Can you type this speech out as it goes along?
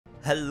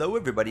Hello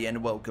everybody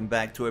and welcome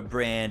back to a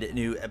brand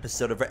new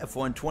episode of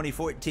F1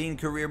 2014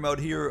 Career Mode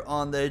here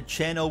on the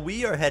channel.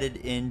 We are headed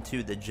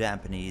into the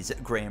Japanese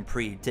Grand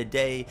Prix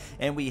today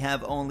and we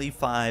have only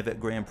 5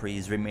 Grand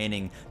Prix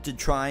remaining to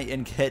try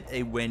and get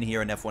a win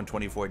here in F1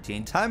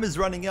 2014. Time is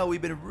running out.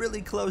 We've been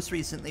really close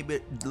recently,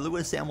 but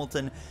Lewis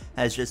Hamilton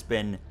has just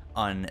been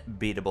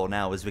unbeatable.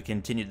 Now as we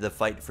continue the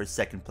fight for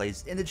second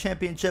place in the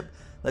championship,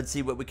 let's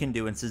see what we can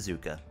do in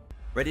Suzuka.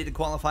 Ready to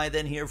qualify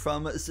then here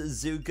from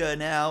Suzuka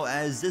now,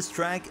 as this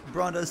track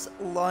brought us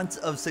lots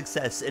of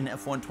success in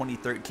F1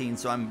 2013,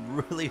 so I'm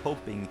really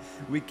hoping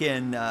we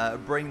can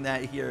bring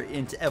that here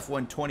into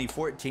F1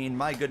 2014.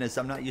 My goodness,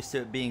 I'm not used to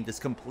it being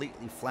just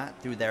completely flat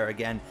through there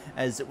again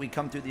as we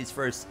come through these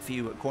first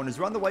few corners.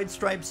 We're on the white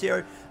stripes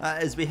here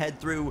as we head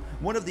through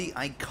one of the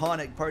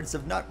iconic parts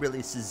of not really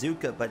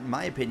Suzuka, but in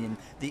my opinion,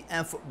 the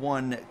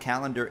F1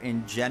 calendar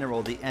in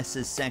general, the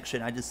S's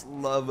section. I just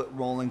love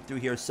rolling through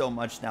here so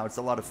much now. It's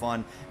a lot of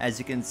fun. As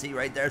you can see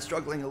right there,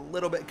 struggling a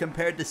little bit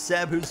compared to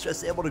Seb, who's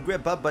just able to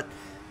grip up, but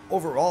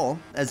overall,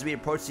 as we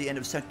approach the end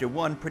of Sector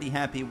 1, pretty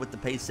happy with the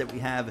pace that we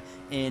have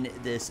in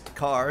this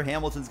car.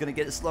 Hamilton's going to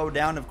get it slowed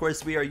down. Of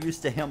course, we are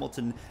used to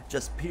Hamilton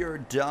just pure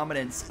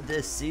dominance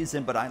this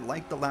season, but I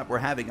like the lap we're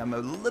having. I'm a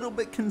little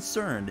bit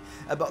concerned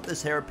about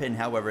this hairpin,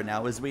 however,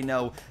 now. As we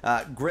know,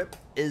 grip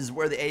is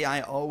where the AI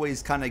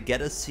always kind of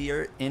get us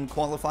here in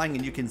qualifying,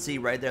 and you can see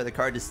right there the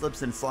car just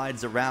slips and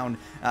slides around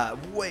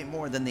way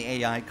more than the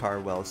AI car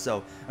will.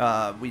 So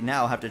we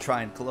now have to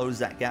try and close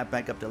that gap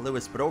back up to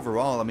Lewis, but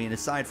overall, I mean,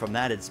 aside from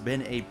that, it's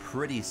been a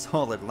pretty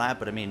solid lap.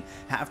 But I mean,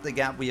 half the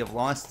gap we have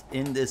lost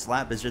in this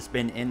lap has just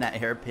been in that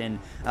hairpin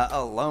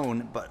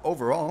alone, but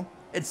overall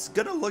it's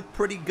gonna look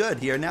pretty good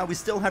here. Now we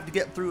still have to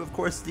get through, of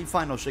course, the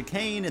final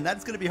chicane, and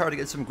that's gonna be hard to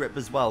get some grip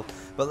as well,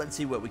 but let's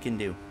see what we can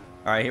do.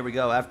 Alright, here we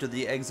go. After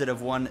the exit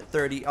of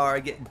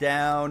 130R, get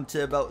down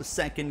to about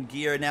second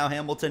gear. Now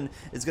Hamilton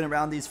is going to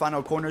round these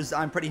final corners.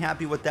 I'm pretty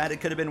happy with that. It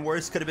could have been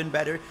worse, could have been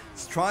better.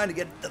 It's trying to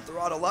get the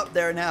throttle up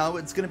there now.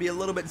 It's going to be a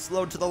little bit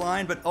slow to the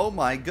line, but oh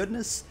my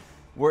goodness,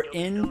 we're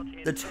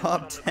in the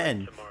top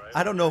 10.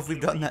 I don't know if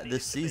we've done that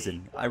this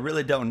season. I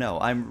really don't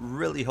know. I'm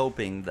really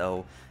hoping,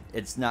 though,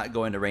 it's not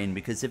going to rain,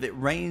 because if it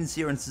rains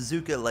here in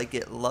Suzuka like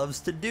it loves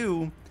to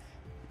do,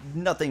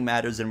 nothing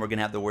matters and we're going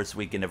to have the worst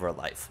weekend of our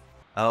life.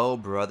 Oh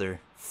brother,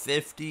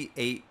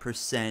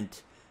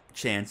 58%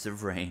 chance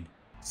of rain.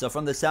 So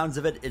from the sounds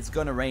of it, it's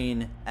going to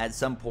rain at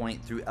some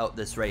point throughout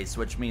this race,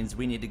 which means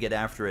we need to get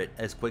after it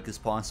as quick as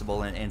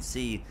possible and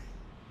see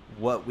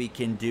what we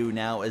can do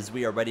now as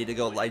we are ready to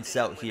go lights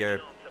out here.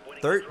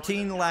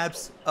 13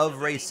 laps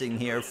of racing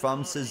here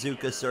from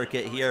Suzuka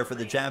circuit here for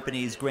the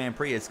Japanese Grand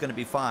Prix. It's going to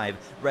be 5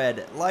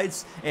 red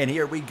lights, and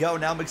here we go.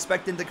 Now I'm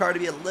expecting the car to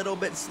be a little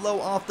bit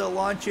slow off the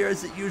launch here,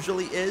 as it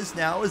usually is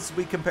now, as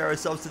we compare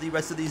ourselves to the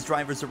rest of these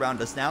drivers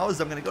around us now, as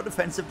I'm going to go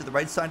defensive to the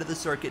right side of the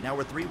circuit. Now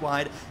we're 3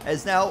 wide,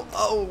 as now,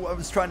 oh, I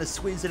was trying to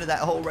squeeze into that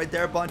hole right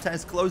there.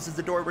 Bottas closes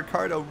the door.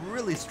 Ricardo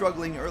really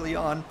struggling early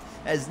on,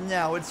 as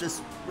now it's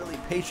just really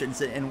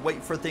patience and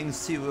wait for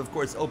things to, of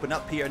course, open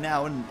up here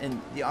now, and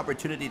the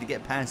opportunity to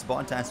get past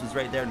Bottas was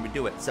right there, and we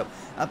do it. So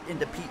up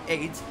into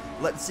P8,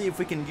 let's see if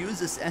we can use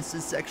this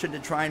S's section to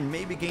try and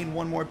maybe gain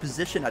one more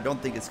position. I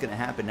don't think it's going to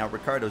happen. Now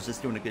Ricardo's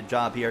just doing a good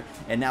job here,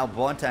 and now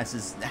Bottas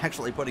is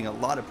actually putting a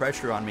lot of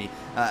pressure on me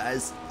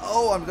as,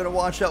 oh, I'm going to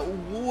wash out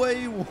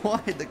way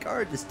wide. The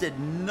car just did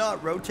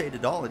not rotate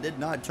at all. It did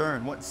not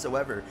turn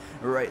whatsoever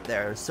right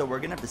there. So we're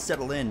going to have to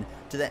settle in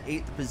to that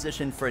 8th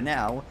position for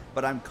now,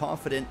 but I'm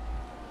confident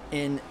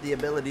in the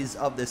abilities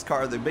of this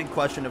car. The big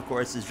question, of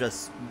course, is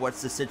just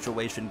what's the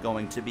situation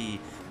going to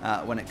be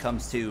when it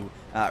comes to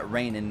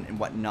rain and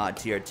whatnot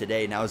here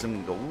today. Now as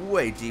I'm going to go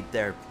way deep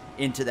there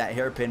into that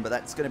hairpin, but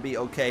that's going to be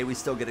okay. We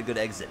still get a good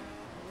exit.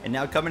 And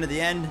now coming to the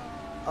end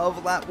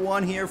of lap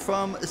 1 here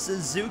from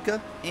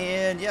Suzuka,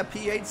 and yeah,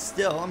 P8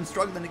 still. I'm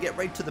struggling to get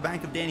right to the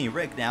back of Danny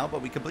Rick now,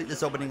 but we complete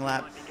this opening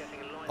lap.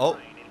 Oh,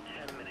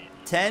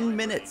 10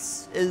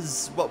 minutes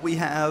is what we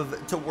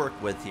have to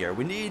work with here.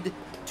 We need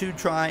to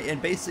try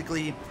and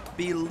basically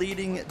be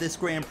leading this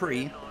Grand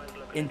Prix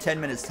in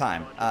 10 minutes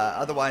time.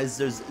 Otherwise,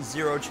 there's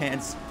zero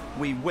chance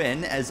we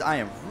win, as I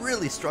am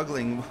really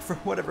struggling for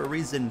whatever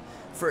reason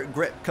for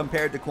grip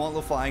compared to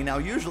qualifying. Now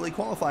usually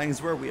qualifying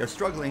is where we are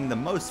struggling the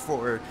most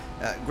for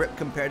grip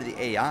compared to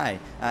the AI,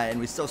 and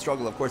we still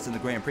struggle, of course, in the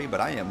Grand Prix, but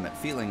I am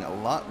feeling a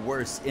lot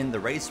worse in the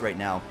race right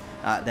now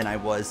than I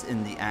was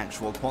in the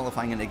actual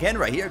qualifying. And again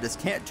right here, just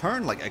can't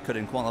turn like I could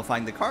in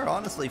qualifying. The car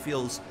honestly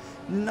feels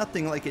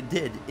nothing like it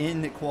did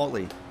in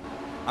quali.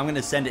 I'm going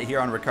to send it here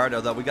on Ricardo,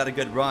 though. We got a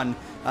good run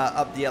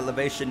up the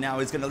elevation now.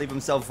 He's going to leave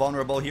himself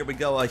vulnerable. Here we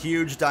go. A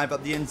huge dive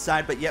up the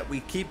inside, but yet we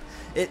keep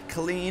it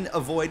clean.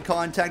 Avoid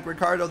contact.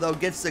 Ricardo, though,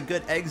 gets a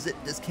good exit.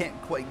 Just can't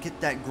quite get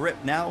that grip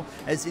now,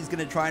 as he's going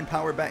to try and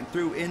power back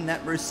through in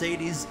that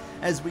Mercedes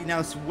as we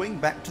now swing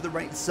back to the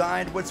right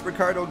side. What's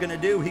Ricardo going to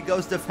do? He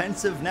goes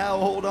defensive now.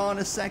 Hold on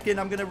a second.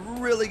 I'm going to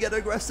really get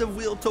aggressive.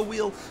 Wheel to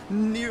wheel.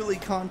 Nearly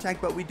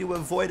contact, but we do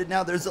avoid it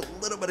now. There's a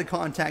little bit of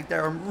contact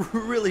there. I'm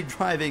really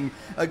driving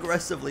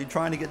aggressive aggressively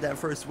trying to get that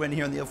first win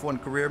here in the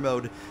F1 career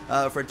mode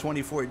for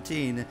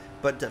 2014.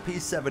 But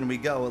P7 we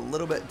go. A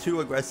little bit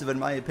too aggressive in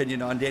my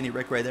opinion on Danny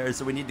Rick right there,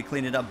 so we need to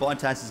clean it up.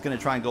 Bottas is going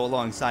to try and go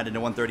alongside into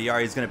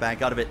 130R. He's going to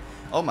back out of it.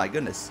 Oh my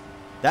goodness.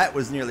 That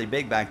was nearly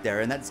big back there,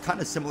 and that's kind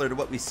of similar to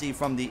what we see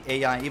from the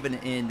AI even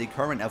in the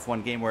current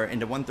F1 game, where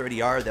into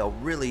 130R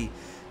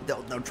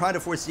they'll try to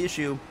force the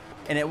issue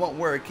and it won't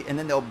work, and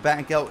then they'll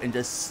back out and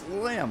just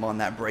slam on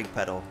that brake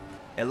pedal.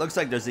 It looks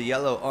like there's a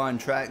yellow on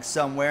track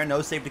somewhere.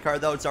 No safety car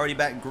though, it's already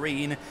back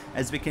green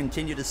as we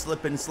continue to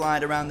slip and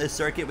slide around this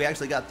circuit. We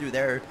actually got through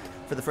there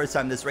for the first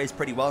time this race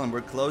pretty well, and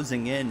we're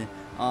closing in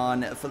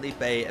on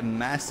Felipe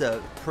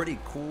Massa pretty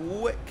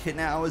quick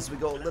now as we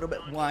go a little bit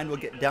wide. We'll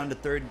get down to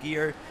third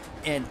gear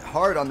and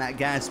hard on that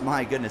gas.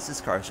 My goodness, this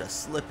car is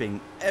just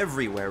slipping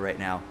everywhere right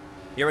now.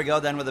 Here we go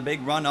then with a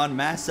big run on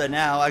Massa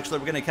now. Actually,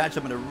 we're going to catch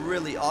him at a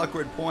really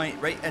awkward point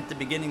right at the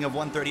beginning of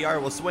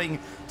 130R. We'll swing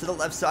to the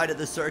left side of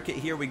the circuit.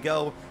 Here we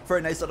go for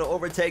a nice little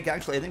overtake.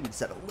 Actually, I think we just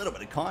had a little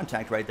bit of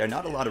contact right there.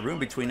 Not a lot of room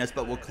between us,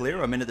 but we'll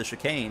clear him into the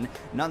chicane.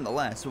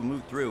 Nonetheless, we'll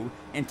move through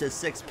into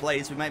 6th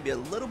place. We might be a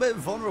little bit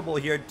vulnerable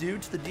here due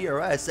to the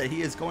DRS that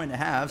he is going to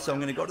have. So I'm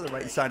going to go to the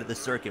right side of the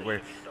circuit.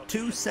 We're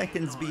 2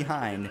 seconds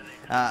behind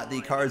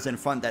the cars in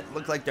front that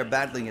look like they're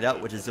battling it out,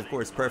 which is of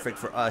course perfect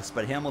for us.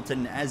 But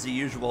Hamilton, as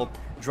usual,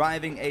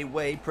 driving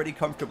away pretty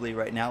comfortably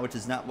right now, which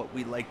is not what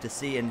we like to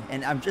see. And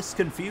I'm just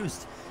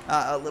confused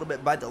a little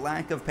bit by the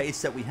lack of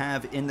pace that we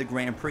have in the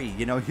Grand Prix.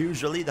 You know,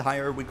 usually the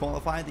higher we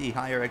qualify, the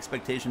higher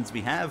expectations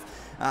we have.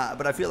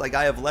 But I feel like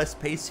I have less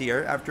pace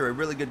here after a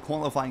really good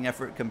qualifying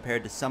effort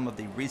compared to some of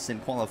the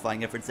recent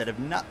qualifying efforts that have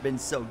not been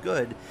so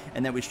good.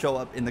 And then we show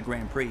up in the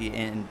Grand Prix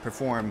and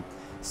perform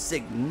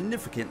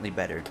significantly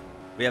better.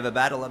 We have a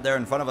battle up there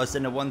in front of us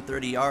into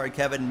 130R.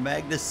 Kevin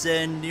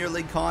Magnussen,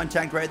 nearly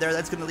contact right there.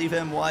 That's going to leave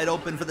him wide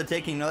open for the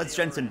taking. No, that's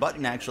Jenson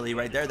Button actually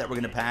right there that we're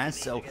going to pass.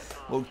 So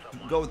we'll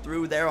go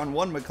through there on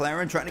one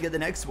McLaren, trying to get the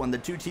next one. The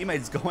two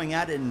teammates going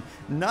at it and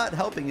not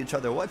helping each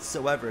other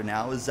whatsoever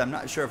now, as I'm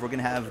not sure if we're going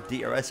to have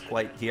DRS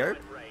quite here.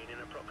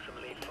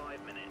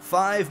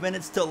 5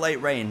 minutes till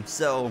late rain.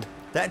 So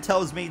that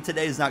tells me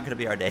today's not going to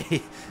be our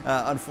day.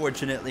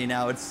 Unfortunately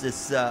now it's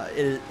just,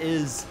 it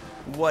is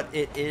what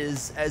it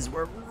is, as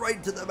we're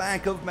right to the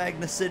back of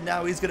Magnussen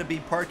now. He's going to be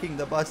parking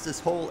the bus this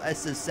whole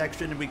S's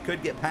section, and we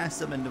could get past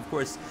him and of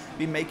course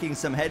be making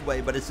some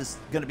headway, but it's just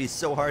going to be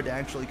so hard to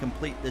actually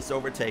complete this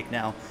overtake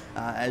now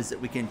as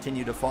we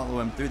continue to follow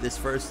him through this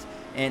first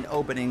and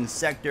opening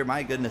sector.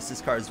 My goodness, this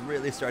car is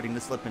really starting to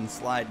slip and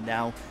slide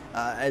now,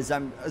 as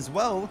I'm as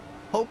well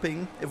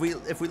hoping, if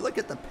we look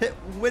at the pit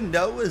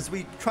window as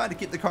we try to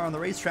keep the car on the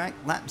racetrack,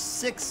 lap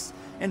 6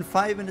 and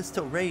 5 minutes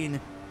till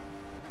rain,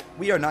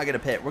 we are not going to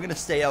pit. We're going to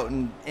stay out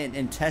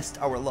and test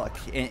our luck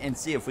and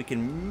see if we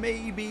can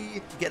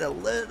maybe get a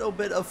little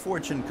bit of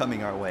fortune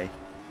coming our way.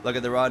 Look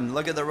at the run.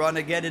 Look at the run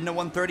again into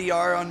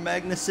 130R on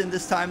Magnussen.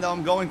 This time, though,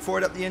 I'm going for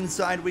it. Up the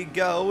inside we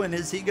go. And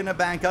is he going to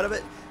back out of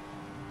it?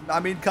 I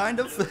mean, kind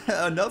of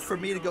enough for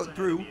me to go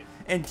through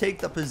and take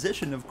the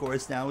position, of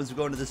course, now as we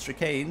go into the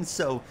chicane.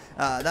 So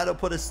that'll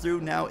put us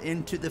through now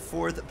into the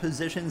 4th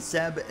position.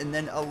 Seb and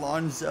then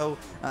Alonso,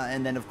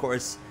 and then of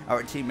course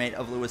our teammate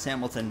of Lewis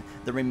Hamilton,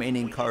 the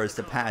remaining cars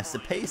to pass. The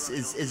pace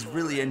is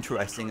really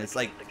interesting. It's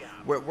like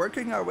we're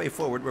working our way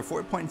forward. We're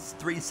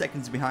 4.3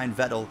 seconds behind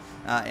Vettel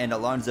and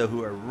Alonso,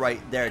 who are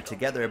right there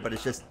together, but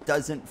it just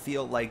doesn't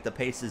feel like the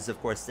pace is, of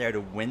course, there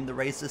to win the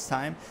race this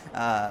time.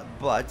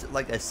 But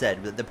like I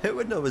said, the pit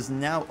window is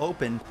now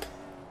open,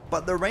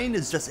 but the rain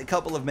is just a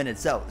couple of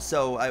minutes out,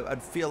 so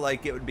I'd feel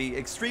like it would be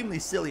extremely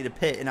silly to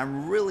pit, and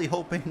I'm really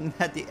hoping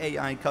that the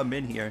AI come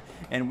in here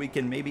and we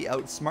can maybe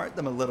outsmart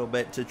them a little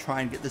bit to try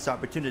and get this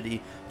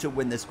opportunity to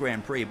win this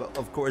Grand Prix. But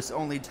of course,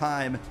 only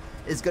time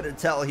is going to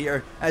tell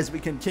here as we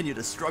continue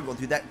to struggle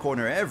through that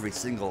corner every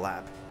single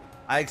lap.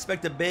 I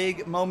expect a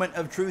big moment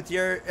of truth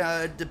here,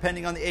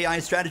 depending on the AI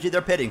strategy.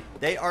 They're pitting.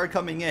 They are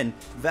coming in.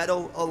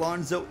 Vettel,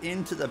 Alonso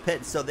into the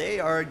pit, so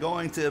they are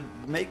going to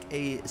make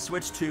a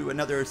switch to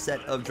another set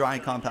of dry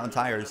compound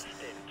tires.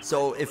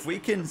 So if we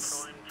can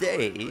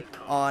stay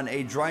on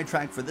a dry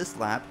track for this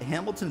lap,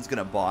 Hamilton's going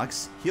to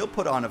box. He'll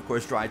put on, of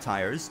course, dry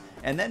tires.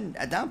 And then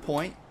at that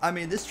point, I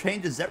mean, this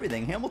changes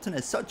everything. Hamilton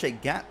has such a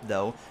gap,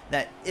 though,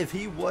 that if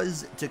he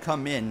was to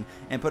come in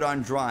and put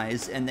on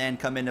dries and then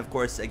come in, of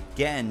course,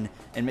 again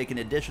and make an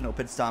additional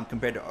pit stop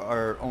compared to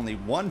our only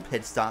one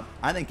pit stop,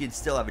 I think he'd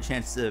still have a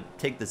chance to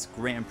take this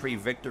Grand Prix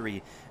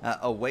victory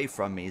away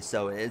from me.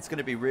 So it's going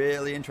to be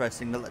really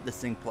interesting to let this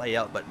thing play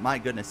out. But my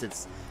goodness,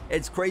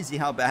 it's crazy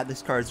how bad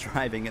this car is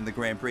driving in the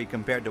Grand Prix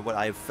compared to what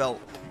I've felt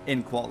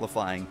in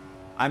qualifying.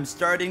 I'm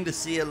starting to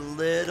see a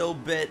little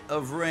bit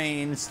of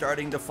rain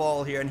starting to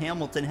fall here, and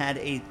Hamilton had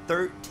a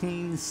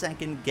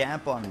 13-second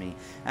gap on me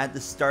at the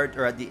start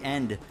or at the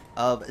end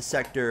of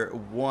Sector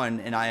 1,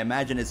 and I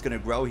imagine it's going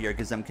to grow here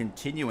because I'm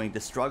continuing to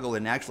struggle,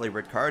 and actually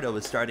Ricciardo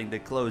is starting to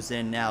close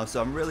in now,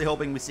 so I'm really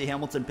hoping we see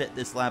Hamilton pit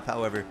this lap.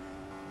 However,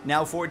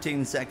 now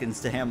 14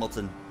 seconds to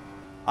Hamilton.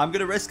 I'm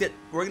going to risk it.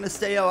 We're going to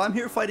stay out. I'm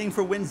here fighting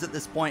for wins at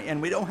this point,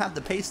 and we don't have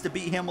the pace to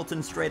beat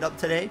Hamilton straight up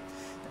today.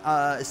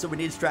 so we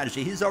need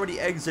strategy. He's already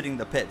exiting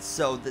the pits,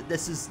 so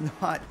this is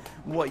not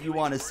what you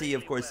want to see,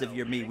 of course, if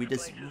you're me. We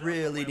just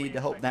really need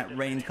to hope that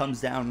rain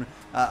comes down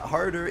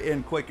harder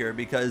and quicker,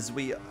 because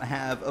we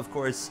have, of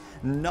course,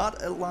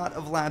 not a lot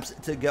of laps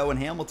to go, and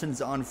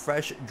Hamilton's on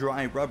fresh,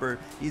 dry rubber.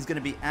 He's going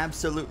to be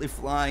absolutely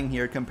flying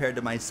here compared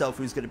to myself,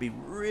 who's going to be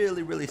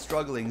really, really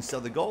struggling. So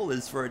the goal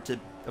is for it to,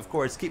 of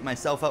course, keep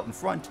myself out in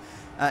front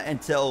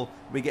until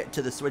we get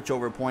to the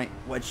switchover point,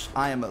 which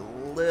I am a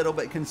little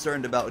bit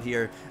concerned about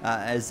here,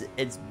 as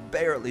it's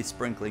barely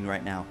sprinkling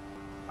right now.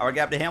 Our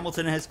gap to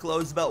Hamilton has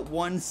closed about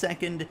 1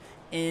 second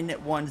in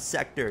one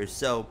sector,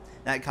 so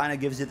that kind of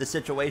gives you the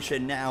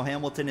situation now.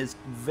 Hamilton is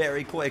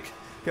very quick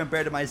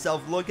compared to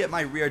myself. Look at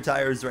my rear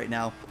tires right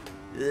now.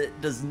 It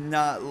does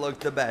not look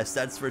the best,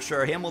 that's for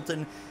sure.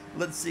 Hamilton,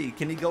 let's see,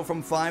 can he go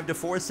from 5 to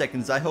 4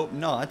 seconds? I hope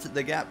not.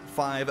 The gap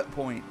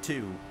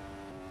 5.2.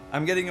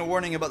 I'm getting a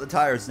warning about the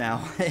tires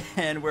now,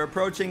 and we're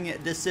approaching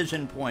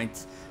decision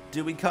point.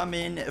 Do we come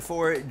in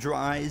for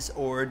dries,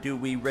 or do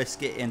we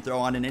risk it and throw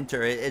on an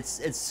inter?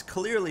 It's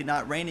clearly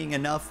not raining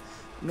enough,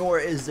 nor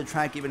is the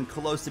track even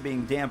close to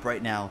being damp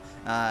right now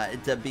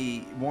to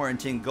be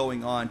warranting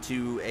going on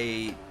to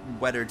a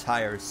wetter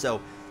tire. So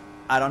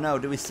I don't know,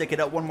 do we stick it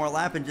out one more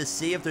lap and just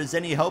see if there's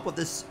any hope of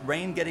this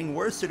rain getting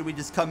worse, or do we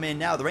just come in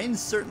now? The rain's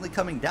certainly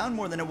coming down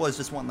more than it was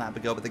just one lap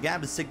ago, but the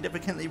gap is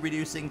significantly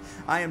reducing.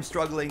 I am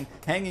struggling,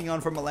 hanging on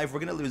for my life. We're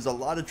going to lose a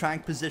lot of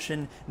track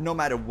position no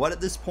matter what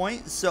at this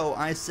point, so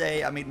I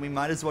say, I mean, we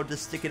might as well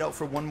just stick it out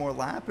for one more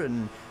lap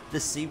and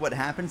just see what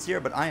happens here.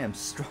 But I am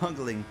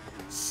struggling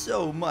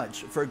so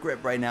much for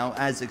grip right now,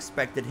 as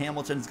expected.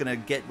 Hamilton's going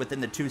to get within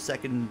the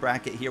 2-second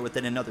bracket here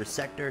within another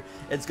sector.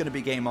 It's going to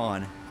be game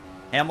on.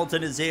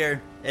 Hamilton is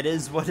here. It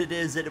is what it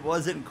is. It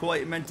wasn't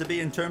quite meant to be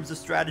in terms of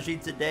strategy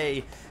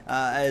today,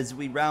 as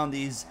we round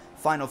these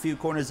final few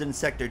corners in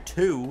Sector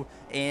 2.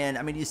 And,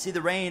 I mean, you see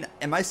the rain.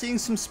 Am I seeing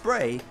some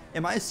spray?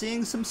 Am I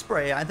seeing some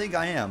spray? I think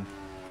I am.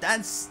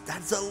 That's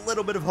a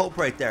little bit of hope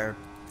right there.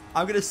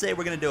 I'm going to say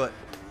we're going to do it.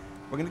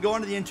 We're going to go on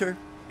to the inter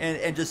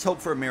and just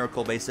hope for a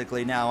miracle,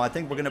 basically. Now, I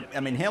think we're going to,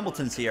 I mean,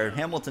 Hamilton's here.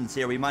 Hamilton's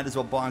here. We might as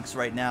well box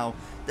right now.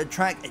 The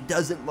track, it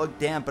doesn't look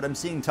damp, but I'm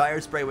seeing tire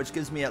spray, which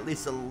gives me at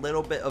least a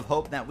little bit of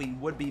hope that we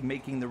would be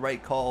making the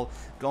right call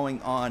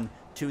going on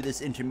to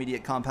this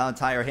intermediate compound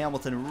tire.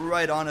 Hamilton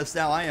right on us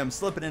now. I am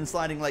slipping and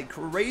sliding like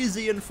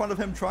crazy in front of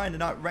him, trying to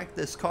not wreck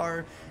this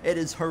car. It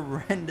is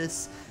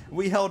horrendous.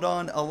 We held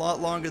on a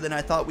lot longer than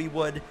I thought we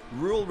would.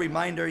 Rule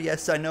reminder,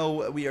 yes, I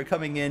know we are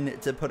coming in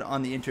to put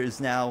on the inters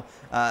now.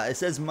 It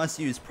says must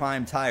use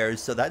prime tires,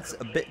 so that's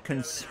a bit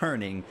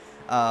concerning.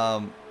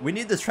 We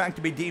need this track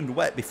to be deemed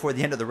wet before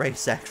the end of the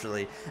race,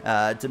 actually,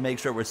 to make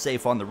sure we're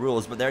safe on the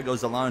rules. But there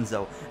goes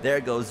Alonso. There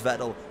goes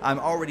Vettel. I'm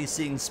already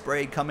seeing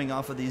spray coming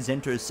off of these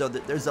inters, so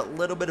that there's a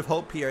little bit of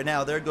hope here.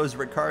 Now, there goes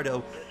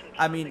Ricardo.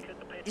 I mean,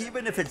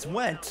 even if it's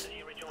wet,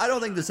 I don't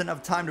think there's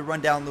enough time to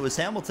run down Lewis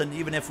Hamilton,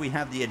 even if we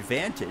have the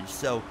advantage.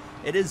 So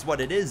it is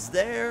what it is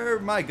there.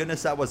 My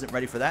goodness, I wasn't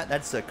ready for that.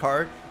 That's a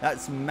car.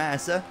 That's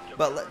Massa.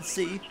 But let's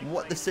see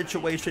what the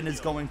situation is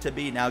going to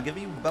be now. Give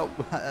me about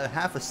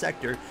half a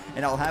sector,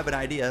 and I'll have an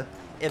idea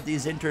if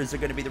these inters are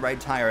going to be the right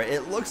tire.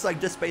 It looks like,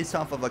 just based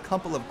off of a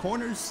couple of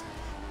corners,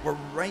 we're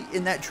right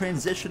in that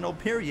transitional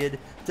period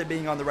to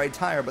being on the right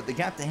tire. But the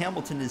gap to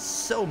Hamilton is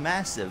so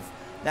massive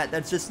that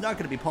that's just not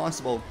going to be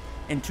possible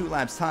in 2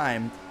 laps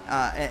time.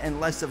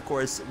 Unless, of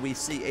course, we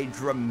see a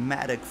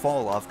dramatic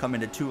fall-off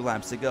coming to 2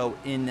 laps to go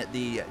in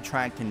the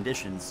track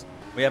conditions.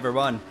 We have a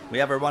run. We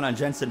have a run on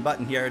Jensen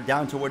Button here,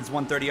 down towards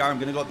 130R. I'm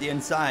going to go up the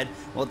inside.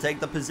 We'll take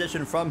the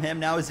position from him.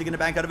 Now, is he going to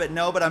back out of it?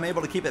 No, but I'm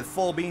able to keep it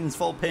full beans,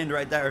 full pinned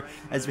right there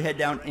as we head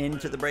down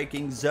into the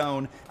braking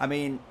zone. I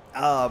mean,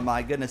 oh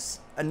my goodness.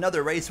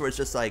 Another race where it's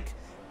just like,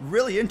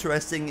 really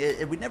interesting.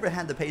 We never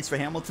had the pace for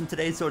Hamilton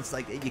today, so it's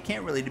like you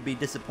can't really be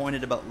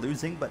disappointed about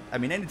losing. But I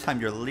mean, anytime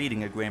you're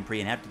leading a Grand Prix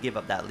and have to give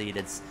up that lead,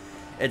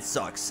 it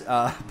sucks.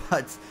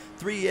 But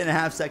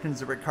 3.5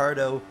 seconds of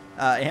Ricardo.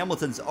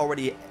 Hamilton's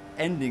already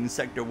ending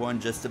Sector 1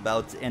 just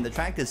about, and the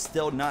track is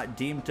still not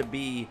deemed to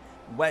be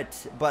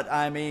wet. But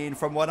I mean,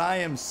 from what I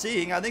am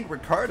seeing, I think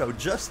Ricardo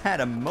just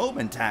had a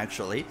moment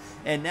actually,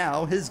 and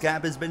now his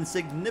gap has been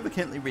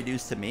significantly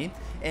reduced to me,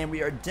 and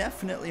we are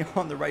definitely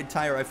on the right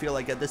tire. I feel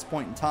like at this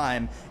point in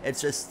time,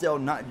 it's just still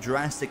not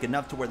drastic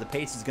enough to where the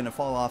pace is going to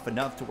fall off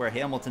enough to where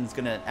Hamilton's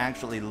going to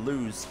actually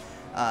lose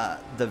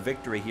the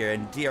victory here.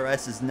 And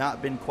DRS has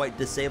not been quite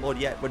disabled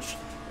yet, which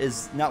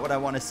is not what I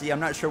want to see. I'm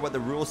not sure what the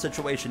rule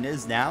situation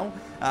is now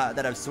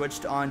that I've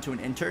switched on to an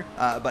inter,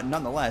 but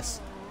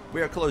nonetheless,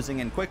 we are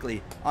closing in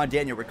quickly on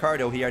Daniel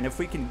Ricciardo here, and if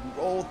we can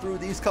roll through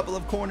these couple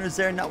of corners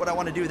there, not what I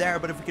want to do there,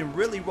 but if we can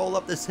really roll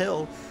up this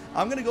hill,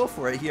 I'm going to go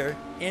for it here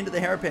into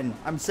the hairpin.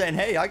 I'm saying,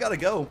 hey, I got to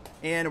go,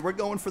 and we're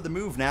going for the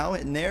move now,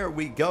 and there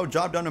we go.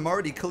 Job done. I'm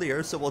already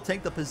clear, so we'll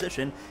take the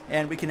position,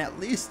 and we can at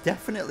least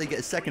definitely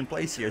get second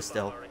place here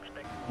still.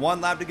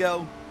 1 lap to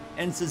go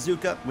in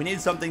Suzuka. We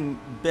need something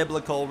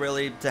biblical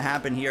really to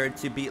happen here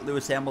to beat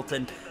Lewis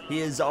Hamilton. He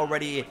is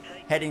already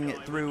heading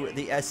through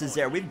the S's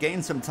there. We've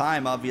gained some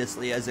time,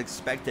 obviously, as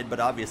expected, but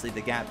obviously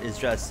the gap is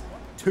just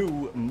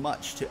too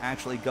much to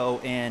actually go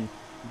and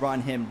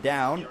run him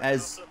down,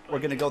 as we're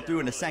going to go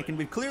through in a second.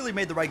 We've clearly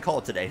made the right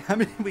call today. I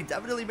mean, we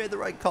definitely made the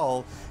right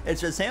call.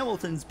 It's just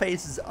Hamilton's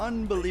pace is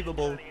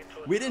unbelievable.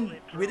 We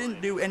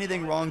didn't do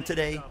anything wrong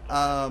today.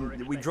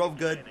 We drove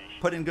good,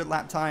 put in good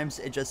lap times.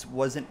 It just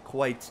wasn't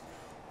quite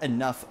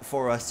enough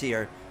for us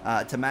here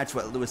to match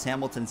what Lewis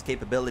Hamilton's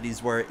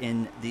capabilities were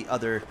in the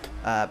other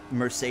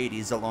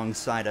Mercedes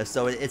alongside us.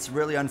 So it's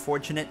really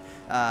unfortunate,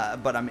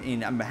 but I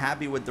mean, I'm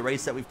happy with the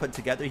race that we've put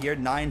together here.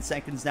 9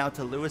 seconds now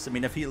to Lewis. I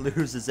mean, if he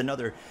loses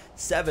another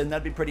 7,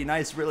 that'd be pretty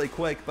nice really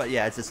quick, but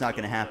yeah, it's just not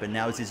going to happen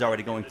now as he's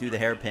already going through the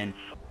hairpin.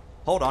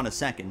 Hold on a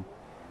second.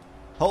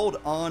 Hold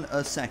on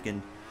a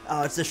second.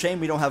 It's a shame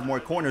we don't have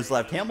more corners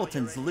left.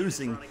 Hamilton's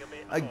losing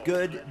a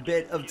good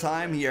bit of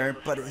time here,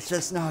 but it's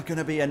just not going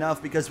to be enough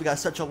because we got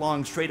such a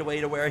long straightaway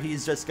to where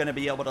he's just going to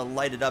be able to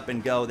light it up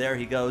and go. There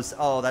he goes.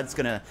 Oh, this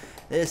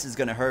is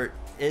going to hurt.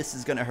 This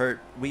is going to hurt.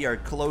 We are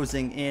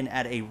closing in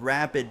at a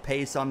rapid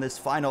pace on this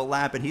final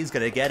lap, and he's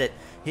going to get it.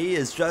 He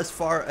is just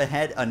far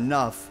ahead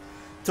enough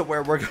to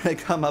where we're going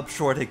to come up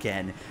short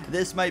again.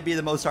 This might be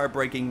the most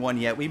heartbreaking one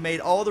yet. We made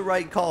all the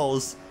right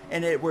calls,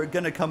 and we're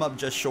going to come up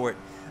just short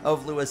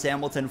of Lewis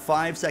Hamilton.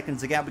 5 seconds,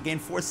 the gap. We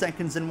gained 4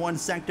 seconds in one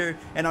sector,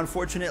 and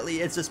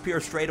unfortunately it's just pure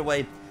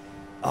straightaway.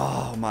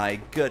 Oh my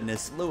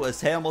goodness, Lewis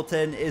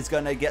Hamilton is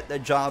gonna get the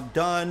job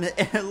done,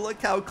 and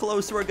look how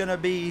close we're gonna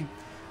be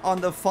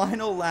on the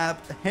final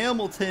lap.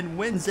 Hamilton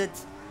wins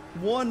it.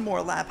 One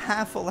more lap,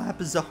 half a lap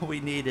is all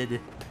we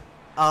needed.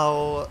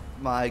 Oh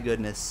my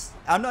goodness,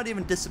 I'm not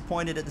even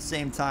disappointed at the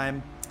same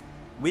time.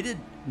 We did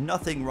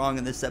nothing wrong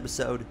in this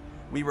episode.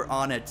 We were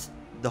on it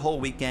the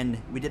whole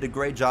weekend. We did a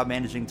great job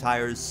managing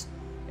tires.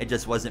 It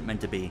just wasn't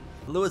meant to be.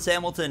 Lewis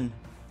Hamilton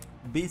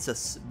beats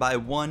us by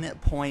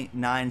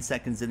 1.9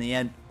 seconds in the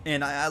end,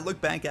 and I look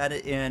back at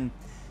it and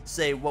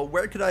say, well,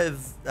 where could I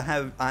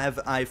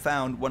have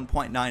found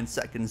 1.9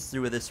 seconds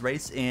through this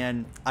race?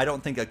 And I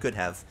don't think I could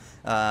have.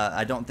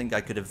 I don't think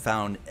I could have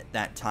found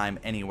that time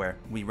anywhere.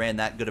 We ran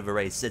that good of a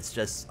race. It's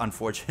just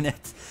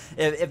unfortunate.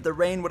 If the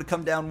rain would have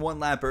come down one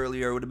lap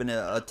earlier, it would have been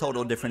a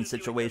total different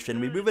situation.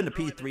 We move into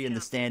P3 in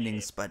the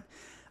standings, but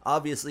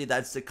obviously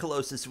that's the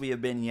closest we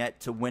have been yet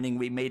to winning.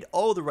 We made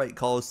all the right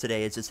calls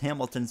today. It's just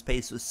Hamilton's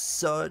pace was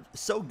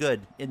so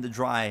good in the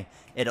dry.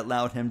 It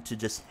allowed him to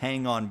just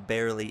hang on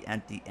barely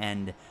at the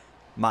end.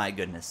 My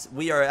goodness.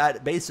 We are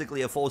at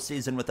basically a full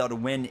season without a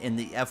win in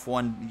the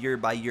F1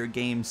 year-by-year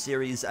game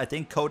series. I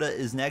think Coda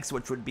is next,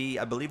 which would be,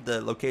 I believe,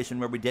 the location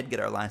where we did get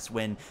our last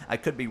win. I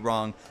could be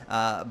wrong,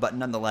 but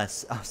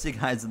nonetheless, I'll see you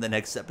guys in the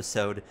next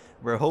episode,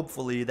 where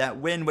hopefully that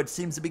win, which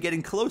seems to be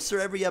getting closer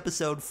every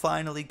episode,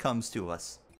 finally comes to us.